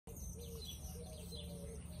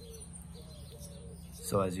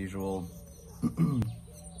So as usual,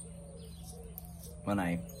 when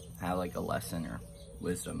I have like a lesson or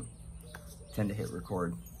wisdom, I tend to hit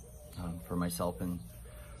record for myself and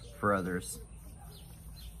for others.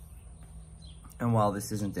 And while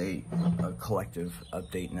this isn't a collective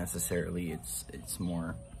update necessarily, it's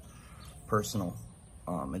more personal,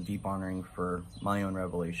 a deep honoring for my own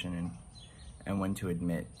revelation and when to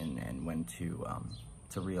admit and when to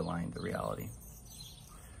realign the reality.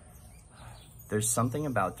 There's something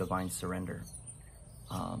about divine surrender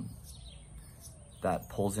that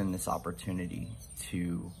pulls in this opportunity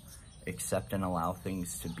to accept and allow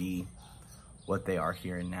things to be what they are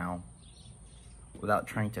here and now without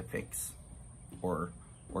trying to fix or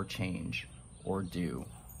change or do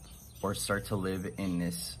or start to live in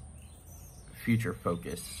this future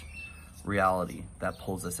focused reality that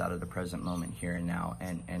pulls us out of the present moment here and now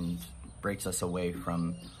and breaks us away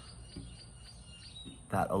from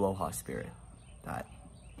that aloha spirit, that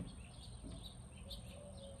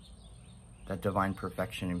divine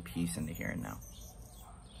perfection and peace in the here and now.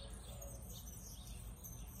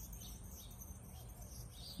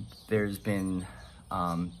 There's been,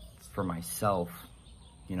 for myself,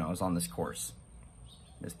 I was on this course,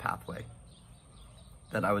 this pathway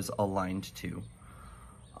that I was aligned to,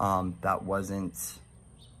 that wasn't,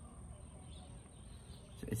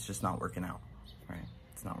 it's just not working out, right?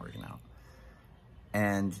 It's not working out.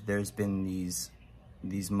 And there's been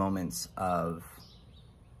these moments of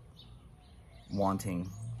wanting,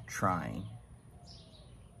 trying,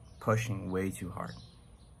 pushing way too hard,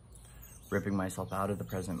 ripping myself out of the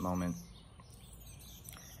present moment,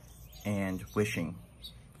 and wishing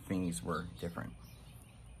things were different.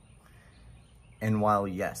 And while,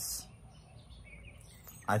 yes,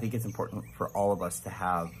 I think it's important for all of us to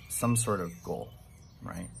have some sort of goal,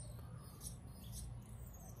 right?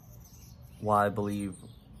 While I believe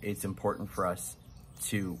it's important for us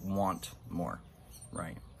to want more,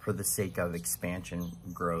 right? For the sake of expansion,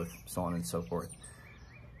 growth, so on and so forth.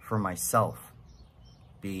 For myself,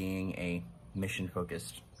 being a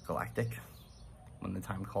mission-focused galactic, when the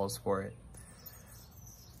time calls for it,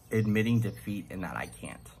 admitting defeat in that I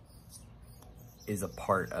can't is a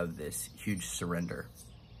part of this huge surrender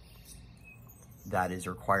that is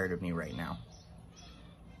required of me right now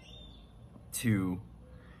to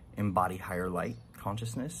embody higher light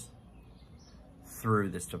consciousness through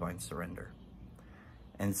this divine surrender.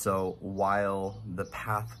 And so while the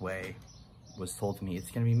pathway was told to me,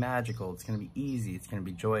 it's going to be magical, it's going to be easy, it's going to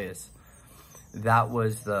be joyous, that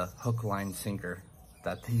was the hook, line, sinker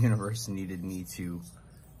that the universe needed me to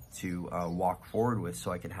walk forward with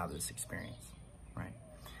so I could have this experience, right?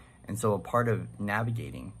 And so a part of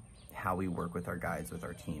navigating how we work with our guides, with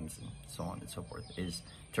our teams, and so on and so forth, is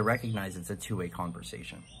to recognize it's a two-way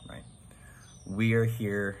conversation, right? We are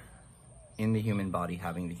here in the human body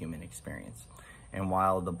having the human experience. And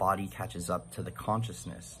while the body catches up to the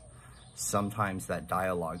consciousness, sometimes that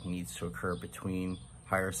dialogue needs to occur between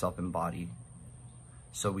higher self and body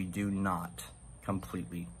so we do not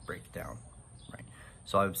completely break down, right?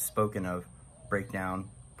 So I've spoken of break down,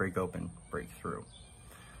 break open, break through,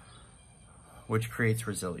 which creates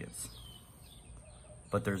resilience.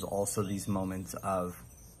 But there's also these moments of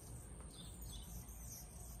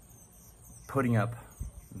putting up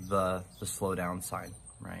the slow down sign,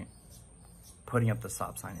 right? Putting up the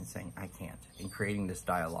stop sign and saying, I can't, and creating this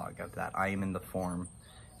dialogue of that I am in the form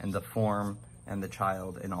and the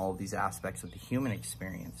child and all of these aspects of the human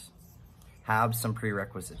experience have some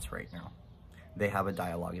prerequisites right now. They have a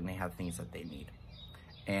dialogue and they have things that they need.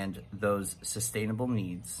 And those sustainable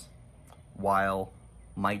needs, while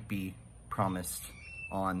might be promised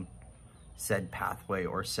on said pathway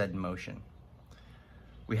or said motion,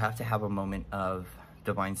 we have to have a moment of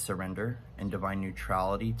divine surrender and divine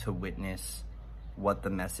neutrality to witness what the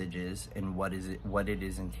message is and what it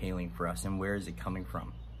is entailing for us and where is it coming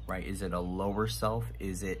from, right? Is it a lower self?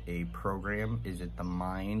 Is it a program? Is it the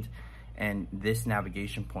mind? And this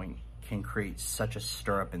navigation point can create such a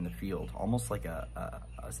stir up in the field, almost like a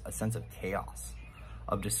sense of chaos,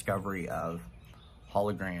 of discovery of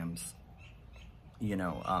holograms.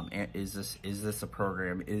 Is this a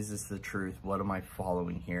program? Is this the truth? What am I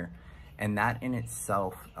following here? And that in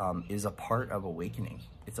itself is a part of awakening.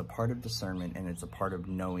 It's a part of discernment, and it's a part of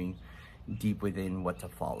knowing deep within what to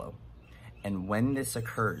follow. And when this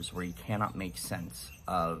occurs, where you cannot make sense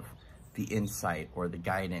of the insight or the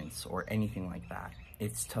guidance or anything like that,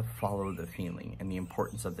 it's to follow the feeling and the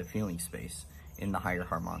importance of the feeling space in the higher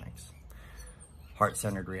harmonics.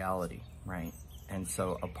 Heart-centered reality, right? And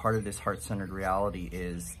so a part of this heart-centered reality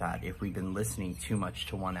is that if we've been listening too much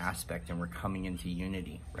to one aspect and we're coming into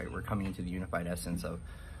unity, right? We're coming into the unified essence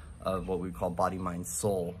what we call body, mind,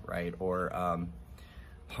 soul, right? Or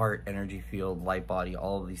heart, energy field, light body,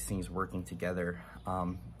 all of these things working together.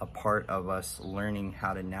 A part of us learning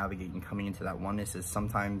how to navigate and coming into that oneness is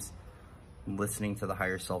sometimes listening to the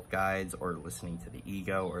higher self guides, or listening to the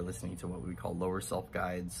ego, or listening to what we call lower self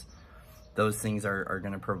guides. Those things are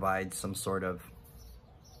going to provide some sort of,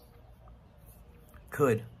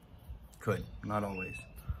 could, not always,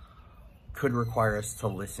 could require us to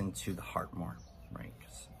listen to the heart more, right?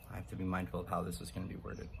 Because I have to be mindful of how this is going to be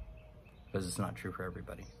worded, because it's not true for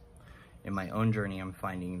everybody. In my own journey, I'm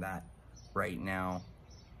finding that right now,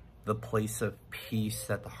 the place of peace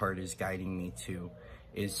that the heart is guiding me to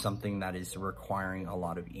is something that is requiring a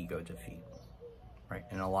lot of ego defeat, right?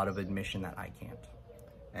 And a lot of admission that I can't.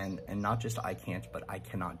 And not just I can't, but I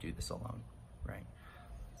cannot do this alone, right?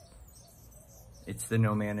 It's the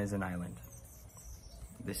no man is an island.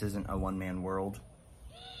 This isn't a one-man world.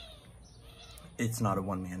 It's not a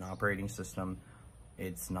one-man operating system.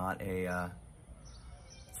 It's not a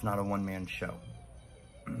one-man show.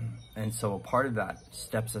 And so a part of that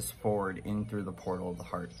steps us forward in through the portal of the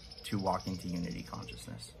heart to walk into unity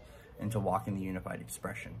consciousness and to walk in the unified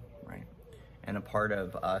expression, right? And a part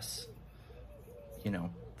of us, you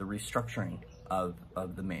know, the restructuring of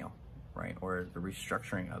the male, right? Or the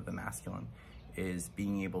restructuring of the masculine is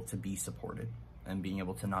being able to be supported and being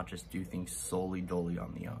able to not just do things solely dolely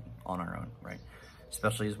on our own, right?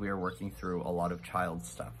 Especially as we are working through a lot of child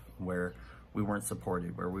stuff where we weren't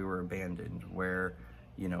supported, where we were abandoned, where,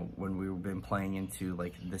 you know, when we've been playing into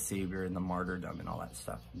like the savior and the martyrdom and all that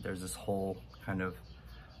stuff, there's this whole kind of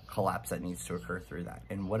collapse that needs to occur through that.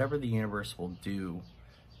 And whatever the universe will do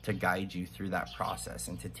to guide you through that process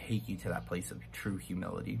and to take you to that place of true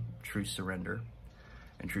humility, true surrender,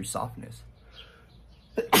 and true softness,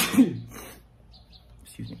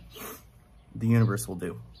 excuse me, the universe will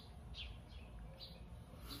do.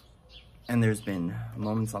 And there's been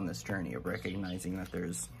moments on this journey of recognizing that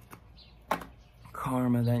there's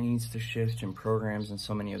karma that needs to shift and programs and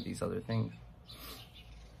so many of these other things.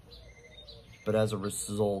 But as a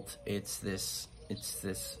result, it's this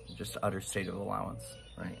just utter state of allowance,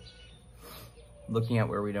 right? Looking at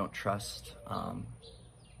where we don't trust,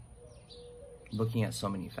 looking at so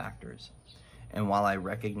many factors. And while I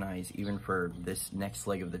recognize, even for this next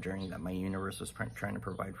leg of the journey, that my universe was trying to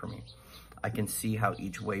provide for me, I can see how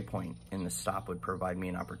each waypoint in the stop would provide me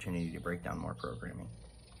an opportunity to break down more programming.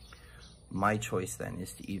 My choice then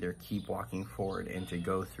is to either keep walking forward and to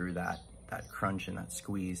go through that crunch and that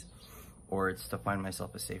squeeze, or it's to find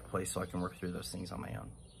myself a safe place so I can work through those things on my own,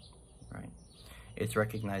 right? It's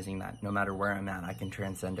recognizing that no matter where I'm at, I can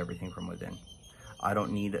transcend everything from within. I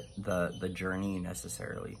don't need the journey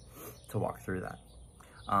necessarily to walk through that.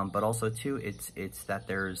 But also too, it's that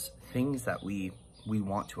there's things that we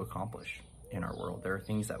want to accomplish in our world. There are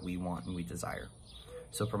things that we want and we desire.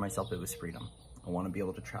 So for myself, it was freedom. I want to be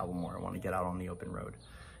able to travel more. I want to get out on the open road.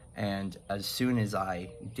 And as soon as I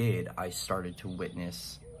did, I started to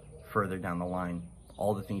witness further down the line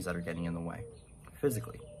all the things that are getting in the way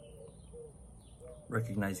physically.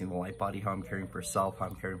 Recognizing the light body, how I'm caring for self, how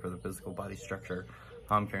I'm caring for the physical body structure,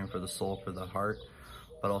 how I'm caring for the soul, for the heart,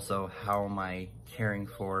 but also how am I caring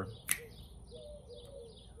for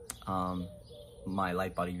my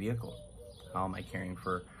light body vehicle? How am I caring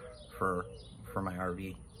for my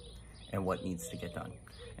RV and what needs to get done?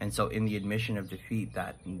 And so in the admission of defeat,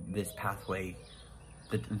 that this pathway,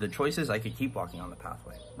 the choice is I could keep walking on the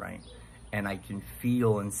pathway, right? And I can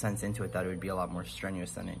feel and sense into it that it would be a lot more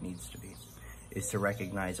strenuous than it needs to be, is to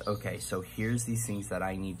recognize, okay, so here's these things that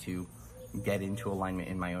I need to get into alignment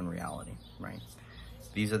in my own reality, right?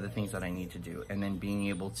 These are the things that I need to do. And then being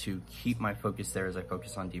able to keep my focus there as I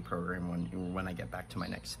focus on deprogram when I get back to my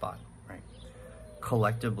next spot, right?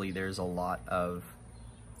 Collectively, there's a lot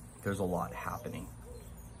happening.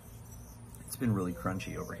 It's been really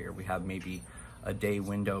crunchy over here. We have maybe a day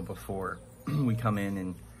window before we come in,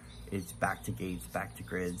 and it's back to gates, back to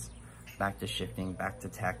grids, back to shifting, back to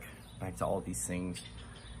tech, back to all these things.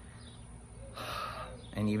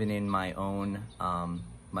 And even in my own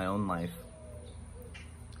life,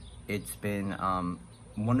 it's been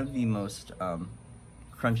one of the most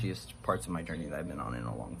crunchiest parts of my journey that I've been on in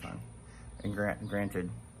a long time. And granted,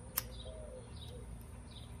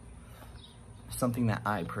 something that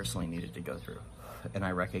I personally needed to go through. And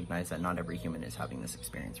I recognize that not every human is having this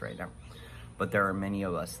experience right now. But there are many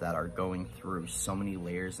of us that are going through so many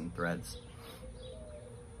layers and threads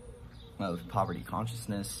of poverty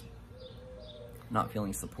consciousness, not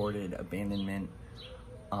feeling supported, abandonment,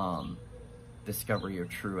 discovery of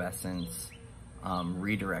true essence,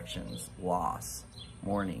 redirections, loss,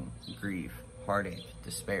 mourning, grief, heartache,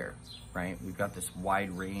 despair, right? We've got this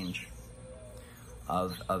wide range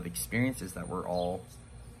of experiences that we're all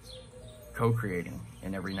co-creating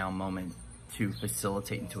in every now moment to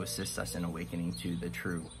facilitate and to assist us in awakening to the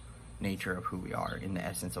true nature of who we are, in the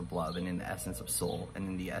essence of love, and in the essence of soul, and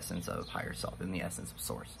in the essence of higher self, in the essence of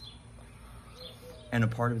source. And a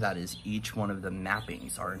part of that is each one of the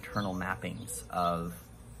mappings, our internal mappings of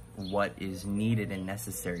what is needed and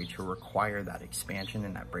necessary to require that expansion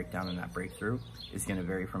and that breakdown and that breakthrough is going to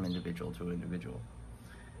vary from individual to individual.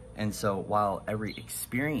 And so while every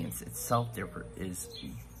experience itself is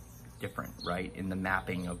different, right, in the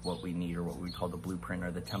mapping of what we need, or what we call the blueprint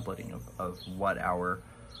or the templating of what our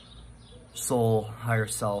soul, higher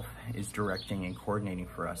self is directing and coordinating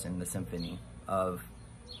for us in the symphony of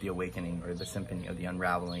the awakening, or the symphony of the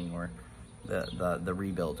unraveling, or the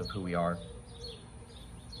rebuild of who we are,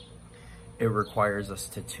 it requires us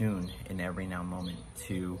to tune in every now moment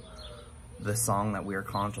to the song that we are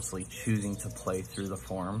consciously choosing to play through the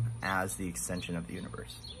form as the extension of the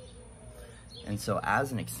universe. And so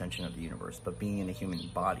as an extension of the universe, but being in a human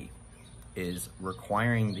body, is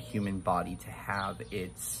requiring the human body to have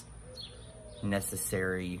its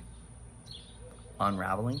necessary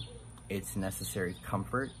unraveling, its necessary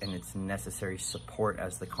comfort, and its necessary support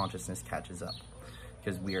as the consciousness catches up.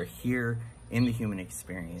 Because we are here in the human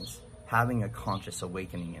experience having a conscious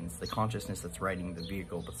awakening, and it's the consciousness that's riding the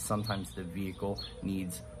vehicle, but sometimes the vehicle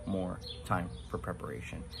needs more time for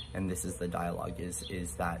preparation. And this is the dialogue,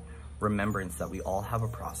 is that remembrance that we all have a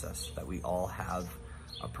process, that we all have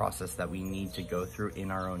a process that we need to go through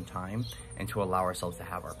in our own time, and to allow ourselves to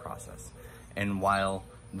have our process. And while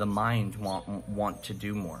the mind want to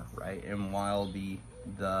do more, right? And while the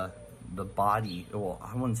body, well,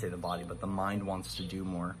 I wouldn't say the body, but the mind wants to do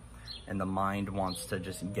more, and the mind wants to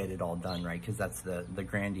just get it all done, right? Because that's the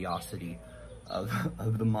grandiosity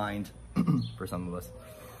of the mind for some of us.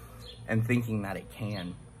 And thinking that it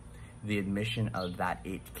can, the admission of that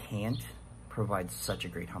it can't provides such a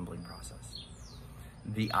great humbling process.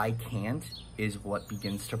 The I can't is what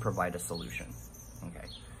begins to provide a solution, okay?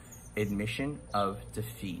 Admission of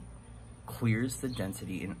defeat clears the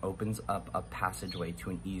density and opens up a passageway to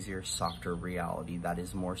an easier, softer reality that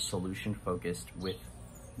is more solution focused with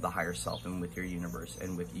the higher self and with your universe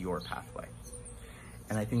and with your pathway.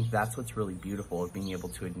 And I think that's what's really beautiful of being able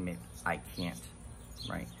to admit I can't,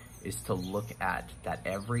 right? Is to look at that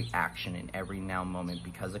every action in every now moment,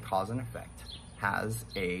 because of cause and effect, has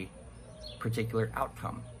a particular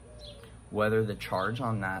outcome. Whether the charge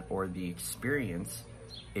on that or the experience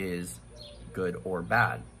is good or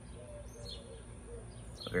bad.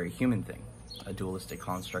 A very human thing, a dualistic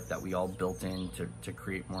construct that we all built in to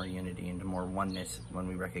create more unity and more oneness when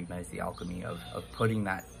we recognize the alchemy of putting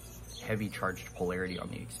that heavy charged polarity on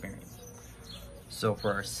the experience. So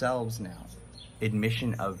for ourselves now,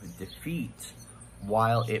 admission of defeat,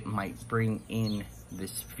 while it might bring in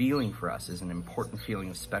this feeling for us, is an important feeling,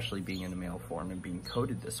 especially being in a male form and being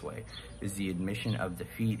coded this way, is the admission of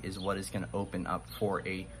defeat is what is going to open up for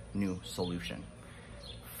a new solution.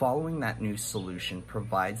 Following that new solution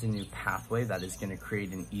provides a new pathway that is going to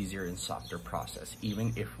create an easier and softer process,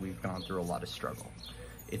 even if we've gone through a lot of struggle.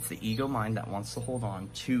 It's the ego mind that wants to hold on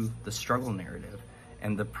to the struggle narrative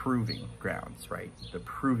and the proving grounds, right? The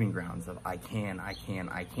proving grounds of I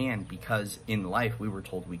can, because in life we were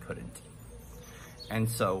told we couldn't. And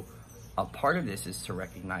so a part of this is to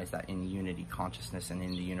recognize that in unity consciousness and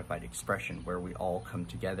in the unified expression where we all come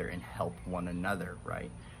together and help one another, right?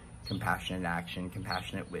 Compassionate action,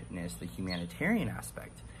 compassionate witness, the humanitarian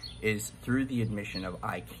aspect is through the admission of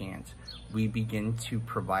I can't, we begin to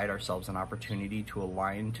provide ourselves an opportunity to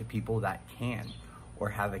align to people that can, or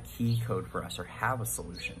have a key code for us, or have a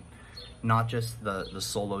solution. Not just the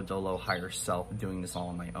solo dolo higher self doing this all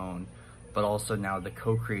on my own, but also now the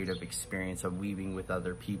co-creative experience of weaving with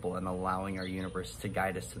other people and allowing our universe to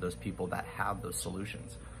guide us to those people that have those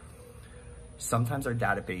solutions. Sometimes our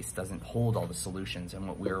database doesn't hold all the solutions, and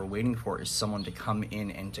what we are waiting for is someone to come in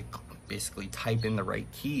and to basically type in the right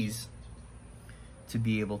keys to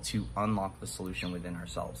be able to unlock the solution within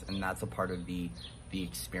ourselves. And that's a part of the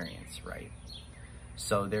experience, right?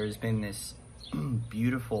 So there's been this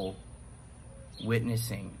beautiful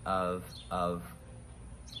witnessing of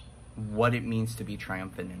what it means to be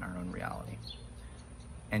triumphant in our own reality.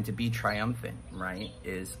 And to be triumphant, right,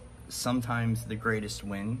 is sometimes the greatest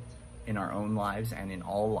win in our own lives and in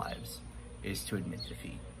all lives is to admit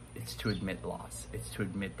defeat. It's to admit loss. It's to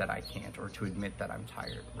admit that I can't, or to admit that I'm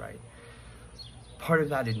tired, right? Part of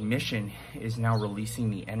that admission is now releasing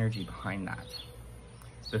the energy behind that.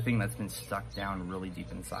 The thing that's been stuck down really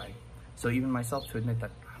deep inside. So even myself, to admit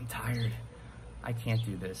that I'm tired, I can't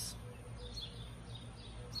do this.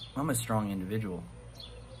 I'm a strong individual,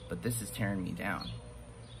 but this is tearing me down.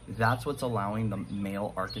 That's what's allowing the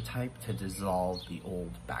male archetype to dissolve the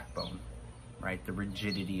old backbone, right? The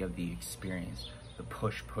rigidity of the experience, the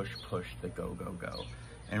push, push, push, the go, go, go.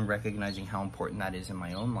 And recognizing how important that is in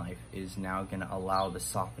my own life is now going to allow the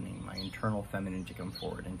softening, my internal feminine to come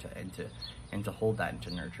forward and to hold that and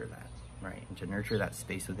to nurture that, right? And to nurture that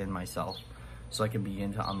space within myself so I can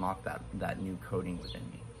begin to unlock that new coding within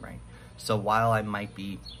me, right? So while I might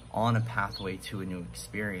be on a pathway to a new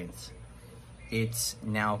experience, it's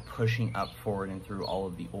now pushing up forward and through all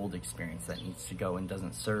of the old experience that needs to go and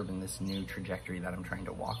doesn't serve in this new trajectory that I'm trying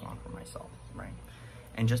to walk on for myself, right?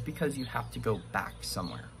 And just because you have to go back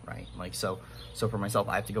somewhere, right? Like, so for myself,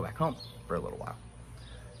 I have to go back home for a little while.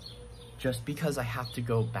 Just because I have to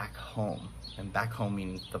go back home, and back home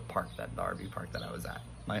meaning the RV park that I was at.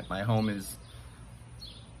 My home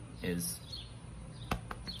is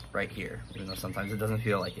right here, even though sometimes it doesn't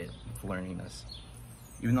feel like it. It's learning this.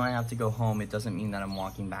 Even though I have to go home, it doesn't mean that I'm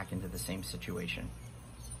walking back into the same situation.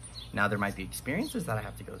 Now, there might be experiences that I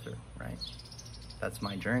have to go through, right? That's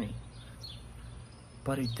my journey.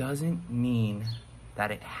 But it doesn't mean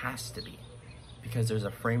that it has to be, because there's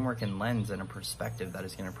a framework and lens and a perspective that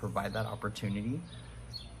is going to provide that opportunity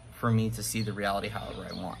for me to see the reality however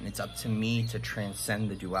I want. And it's up to me to transcend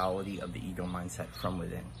the duality of the ego mindset from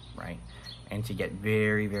within, right? And to get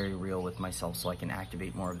very, very real with myself so I can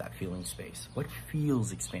activate more of that feeling space. What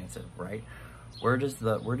feels expansive, right? Where do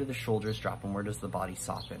the shoulders drop and where does the body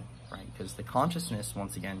soften, right? Because the consciousness,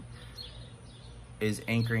 once again, is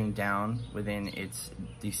anchoring down within, it's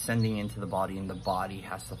descending into the body, and the body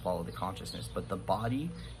has to follow the consciousness. But the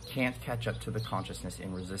body can't catch up to the consciousness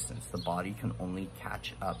in resistance. The body can only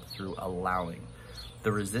catch up through allowing.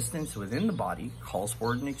 The resistance within the body calls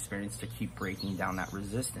forward an experience to keep breaking down that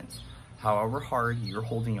resistance. However hard you're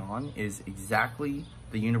holding on is exactly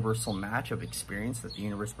the universal match of experience that the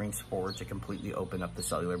universe brings forward to completely open up the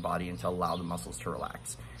cellular body and to allow the muscles to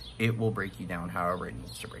relax. It will break you down however it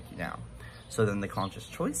needs to break you down. So then the conscious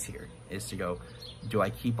choice here is to go, do I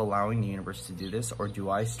keep allowing the universe to do this, or do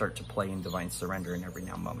I start to play in divine surrender in every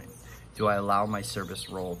now moment? Do I allow my service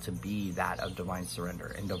role to be that of divine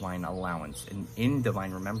surrender and divine allowance and in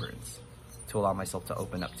divine remembrance to allow myself to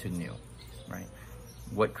open up to new, right?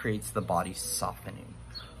 What creates the body softening?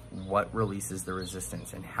 What releases the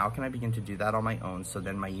resistance? And how can I begin to do that on my own so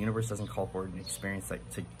then my universe doesn't call forward an experience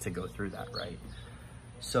to go through that, right?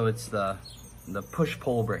 So it's the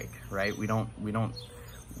push-pull break, right? We don't,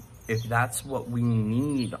 if that's what we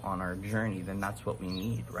need on our journey, then that's what we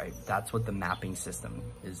need, right? That's what the mapping system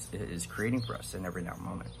is creating for us in every now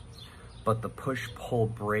moment. But the push-pull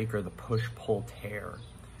break or the push-pull tear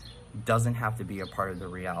doesn't have to be a part of the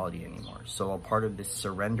reality anymore. So a part of this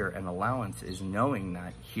surrender and allowance is knowing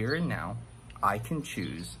that here and now, I can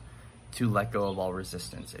choose to let go of all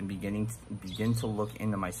resistance and begin to look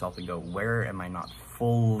into myself and go, where am I not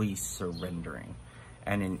fully surrendering?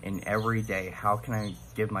 And in every day, how can I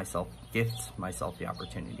gift myself the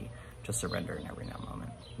opportunity to surrender in every now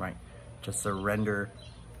moment, right? To surrender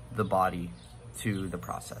the body to the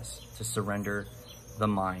process, to surrender the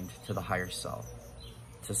mind to the higher self,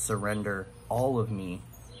 to surrender all of me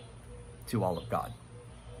to all of God.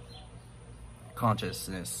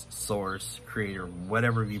 Consciousness, source, creator,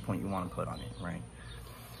 whatever viewpoint you want to put on it, right?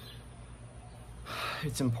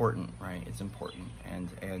 It's important, right? It's important.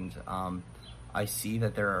 And I see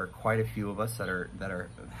that there are quite a few of us that are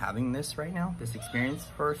having this right now, this experience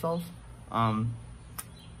for ourselves.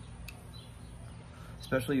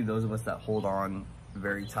 Especially those of us that hold on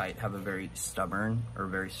very tight, have a very stubborn or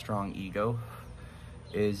very strong ego.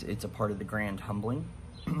 It's a part of the grand humbling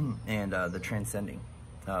and the transcending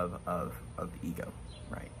of the ego,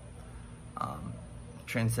 right?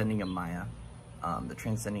 Transcending of Maya, the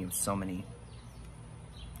transcending of so many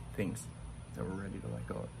things that we're ready to let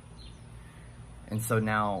go of. And so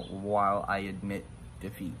now, while I admit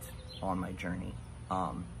defeat on my journey,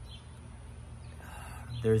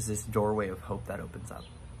 there's this doorway of hope that opens up,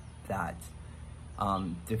 that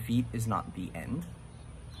defeat is not the end,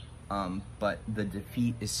 but the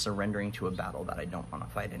defeat is surrendering to a battle that I don't want to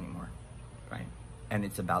fight anymore, right? And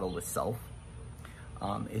it's a battle with self.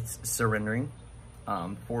 It's surrendering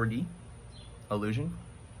 4D illusion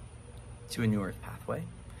to a new earth pathway.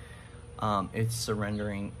 It's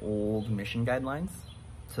surrendering old mission guidelines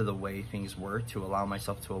to the way things were to allow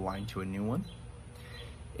myself to align to a new one.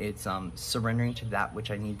 It's surrendering to that which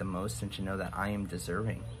I need the most and to know that I am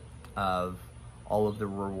deserving of all of the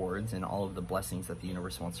rewards and all of the blessings that the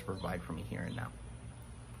universe wants to provide for me here and now.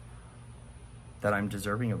 That I'm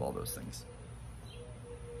deserving of all those things.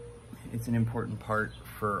 It's an important part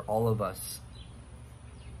for all of us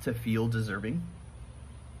to feel deserving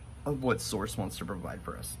of what Source wants to provide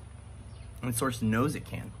for us. And Source knows it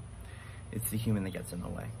can. It's the human that gets in the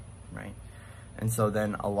way, right? And so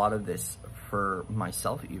then a lot of this for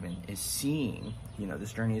myself even is seeing, you know,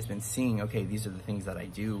 this journey has been seeing, okay, these are the things that I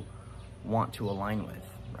do want to align with,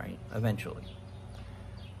 right? Eventually.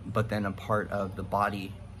 But then a part of the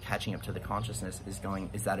body catching up to the consciousness is going,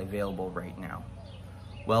 is that available right now?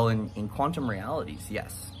 Well, in quantum realities,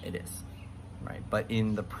 yes, it is, right? But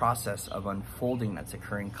in the process of unfolding that's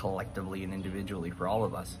occurring collectively and individually for all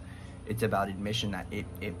of us, it's about admission that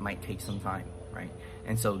it might take some time, right?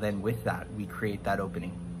 And so then with that, we create that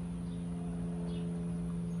opening.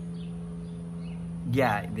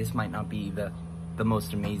 Yeah, this might not be the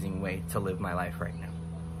most amazing way to live my life right now.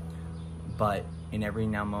 But in every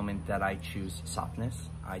now moment that I choose softness,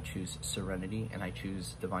 I choose serenity, and I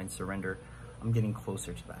choose divine surrender, I'm getting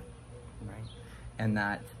closer to that, right? And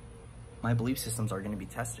that my belief systems are going to be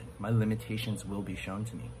tested. My limitations will be shown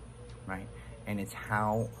to me, right? And it's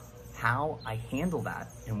how I handle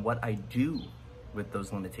that and what I do with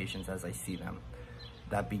those limitations as I see them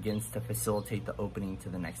that begins to facilitate the opening to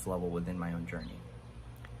the next level within my own journey.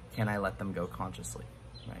 Can I let them go consciously,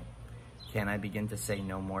 right? Can I begin to say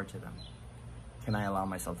no more to them? Can I allow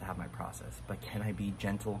myself to have my process? But can I be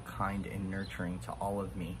gentle, kind, and nurturing to all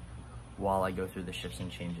of me while I go through the shifts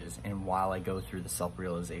and changes, and while I go through the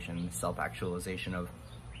self-realization, the self-actualization of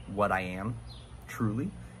what I am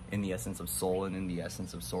truly in the essence of soul and in the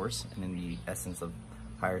essence of Source and in the essence of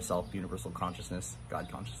higher self, universal consciousness, God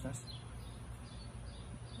consciousness?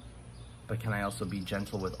 But can I also be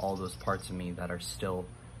gentle with all those parts of me that are still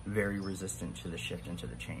very resistant to the shift and to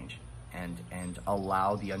the change, and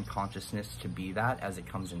allow the unconsciousness to be that as it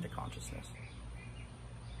comes into consciousness,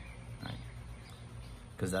 right?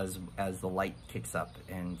 Because as the light kicks up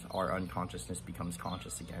and our unconsciousness becomes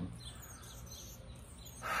conscious again,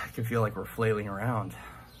 I can feel like we're flailing around,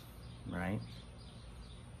 right?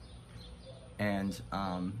 And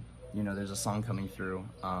you know, there's a song coming through,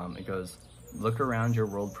 it goes, "Look around your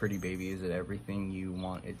world, pretty baby, is it everything you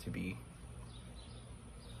want it to be?"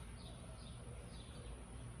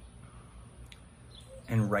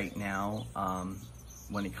 And right now,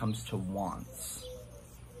 when it comes to wants,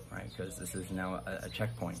 right, because this is now a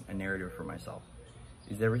checkpoint, a narrative for myself,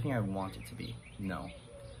 is everything I want it to be? No.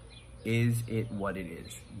 Is it what it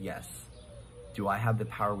is? Yes. Do I have the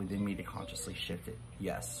power within me to consciously shift it?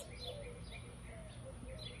 Yes.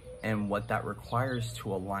 And what that requires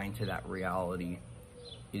to align to that reality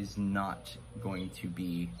is not going to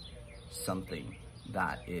be something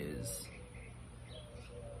that is,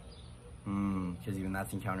 because even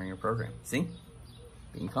that's encountering your program. See?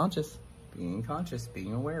 Being conscious,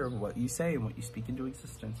 being aware of what you say and what you speak into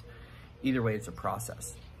existence. Either way, it's a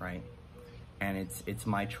process, right? And it's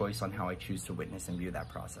my choice on how I choose to witness and view that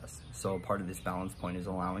process. So part of this balance point is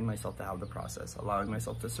allowing myself to have the process, allowing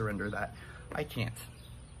myself to surrender that I can't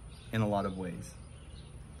in a lot of ways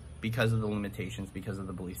because of the limitations, because of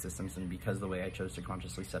the belief systems, and because of the way I chose to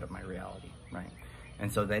consciously set up my reality, right?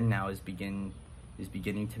 And so then now is beginning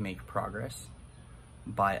to make progress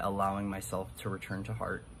by allowing myself to return to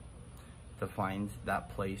heart, to find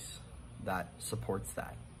that place that supports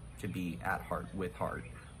that, to be at heart,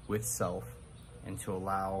 with self, and to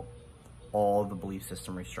allow all the belief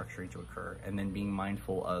system restructuring to occur, and then being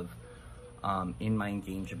mindful of in my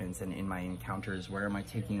engagements and in my encounters, where am I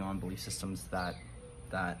taking on belief systems that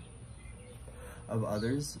of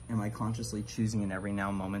others? Am I consciously choosing in every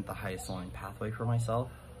now moment the highest aligned pathway for myself?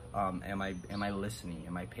 Am I listening?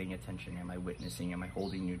 Am I paying attention? Am I witnessing? Am I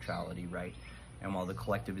holding neutrality, right? And while the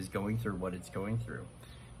collective is going through what it's going through,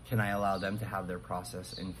 can I allow them to have their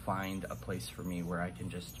process and find a place for me where I can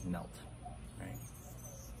just melt, right?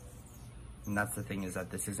 And that's the thing, is that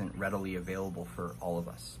this isn't readily available for all of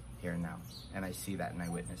us here and now. And I see that and I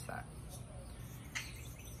witness that.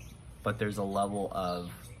 But there's a level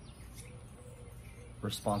of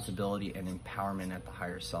responsibility and empowerment at the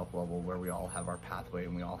higher self level where we all have our pathway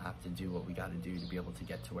and we all have to do what we got to do to be able to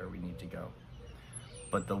get to where we need to go.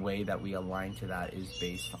 But the way that we align to that is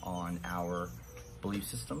based on our belief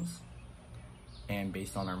systems and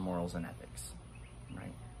based on our morals and ethics,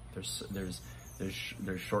 right? There's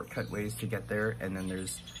shortcut ways to get there, and then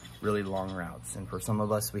there's really long routes. And for some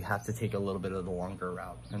of us, we have to take a little bit of the longer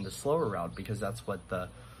route and the slower route, because that's what the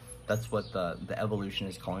evolution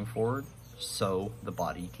is calling forward, so the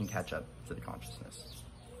body can catch up to the consciousness,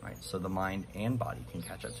 right? So the mind and body can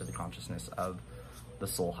catch up to the consciousness of the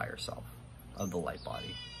soul higher self, of the light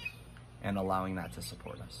body, and allowing that to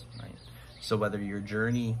support us, right? So whether your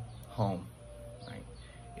journey home, right,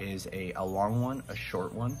 is a long one, a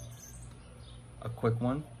short one, a quick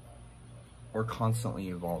one, or constantly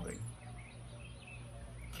evolving?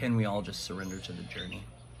 Can we all just surrender to the journey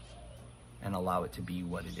and allow it to be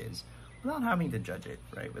what it is without having to judge it,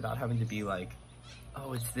 right? Without having to be like,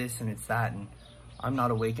 oh, it's this and it's that, and I'm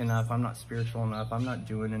not awake enough, I'm not spiritual enough, I'm not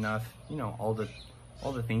doing enough, you know, all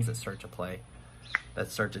the things that start to play,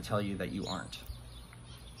 that start to tell you that you aren't.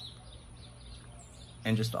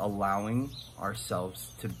 And just allowing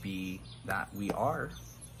ourselves to be that we are.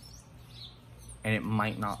 And it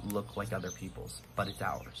might not look like other people's, but it's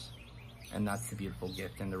ours. And that's the beautiful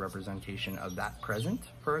gift, and the representation of that present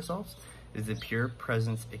for ourselves is the pure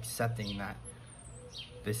presence, accepting that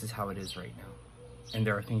this is how it is right now. And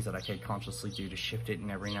there are things that I could consciously do to shift it in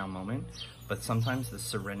every now moment, but sometimes the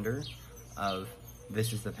surrender of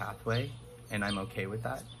this is the pathway and I'm okay with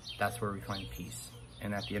that, that's where we find peace.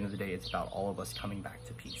 And at the end of the day, it's about all of us coming back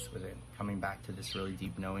to peace within, coming back to this really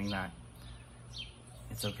deep knowing that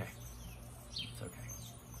it's okay. It's okay.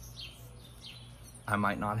 I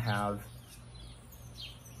might not have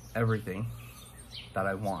everything that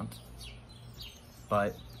I want,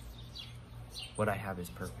 but what I have is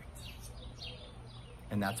perfect.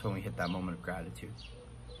 And that's when we hit that moment of gratitude,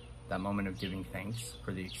 that moment of giving thanks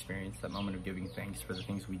for the experience, that moment of giving thanks for the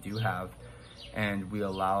things we do have, and we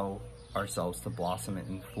allow ourselves to blossom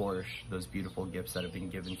and flourish those beautiful gifts that have been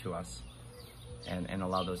given to us, and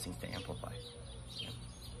allow those things to amplify. Yeah.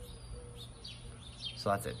 So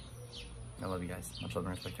that's it. I love you guys. Much love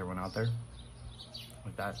and respect to everyone out there.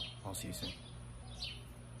 With that, I'll see you soon.